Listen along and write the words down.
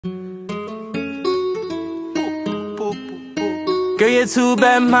Girl, you're too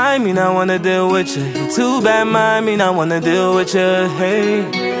bad, mind me, not wanna deal with you. You're too bad, mind me, not wanna deal with you. Hey,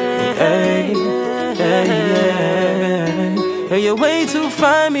 hey, hey, yeah. Girl, you're way too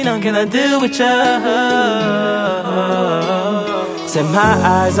fine, me, not gonna deal with you. Set my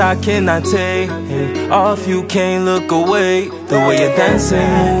eyes, I cannot take off, you can't look away. The way you're dancing,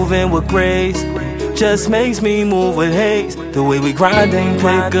 moving with grace, just makes me move with haste. The way we grinding,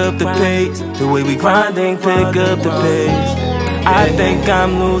 pick up the pace. The way we grinding, pick up the pace. I think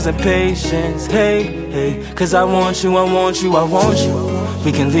I'm losing patience, hey, hey. Cause I want you, I want you, I want you.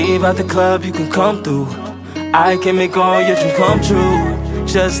 We can leave out the club, you can come through. I can make all your dreams come true.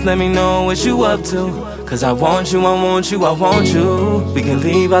 Just let me know what you up to. Cause I want you, I want you, I want you. We can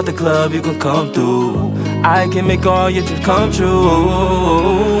leave out the club, you can come through. I can make all your dreams come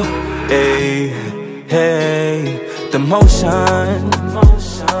true. Hey, hey, the motion,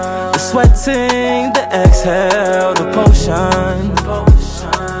 the sweating, the exhale, the potion,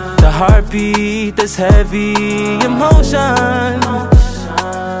 the heartbeat that's heavy, emotion.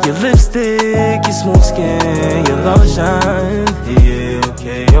 Your lipstick, your smooth skin, your lotion. Yeah,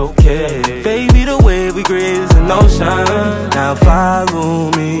 okay, okay. Baby, the way we graze the ocean. Now follow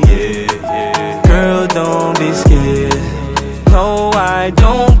me, yeah, yeah. Girl, don't be scared. No, I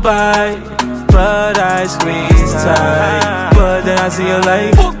don't bite, but I squeeze tight. But then I see you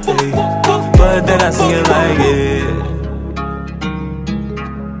like, hey. But then I see you like, yeah.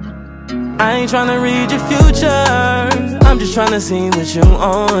 I ain't tryna read your future, I'm just tryna see what you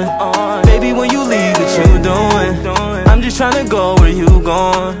on. Baby, when you leave, what you doing? I'm just tryna go where you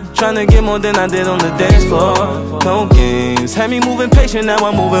going. Tryna get more than I did on the dance floor. No games, had me moving patient, now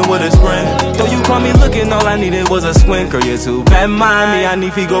I'm moving with a sprint. Though you caught me looking, all I needed was a squint. Girl, you're too bad, mind me, I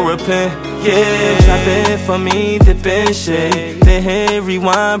need to go repent. Yeah, drop it for me, dip and shake. Then hit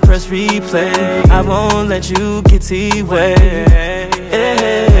rewind, press replay. I won't let you get T-way.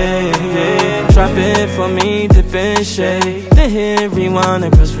 Drop it for me, dip and shake. Then hit rewind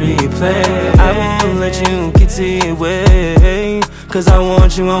and press replay. I won't let you get to your way. Cause I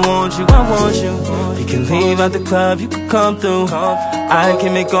want you, I want you, I want you. You can leave out the club, you can come through. I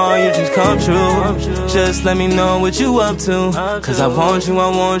can make all your dreams come true. Just let me know what you up to. Cause I want you, I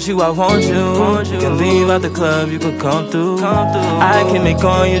want you, I want you. You can leave out the club, you can come through. I can make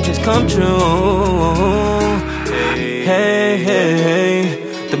all your dreams come true. Hey, hey, hey.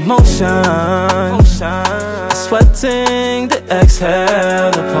 The motion, the sweating, the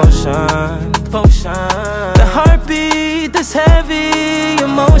exhale, the potion, the heartbeat that's heavy,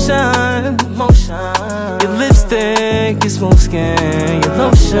 emotion, your lipstick, your smooth skin, your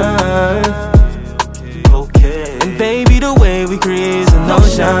lotion. And baby, the way we create an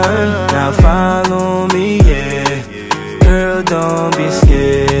ocean. Now follow me, yeah. Girl, don't be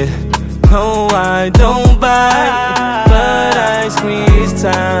scared. No, I don't bite, but I squeeze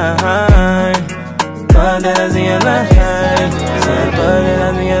time. But that I see your light. But that I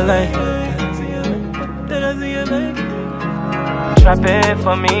see your light. Drop it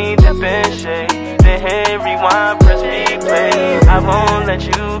for me, dip and shake. Then hit rewind, press replay. I won't let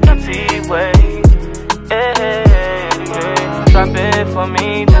you get T-way. Drop it for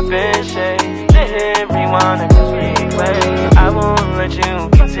me, dip and shake. Then hit rewind and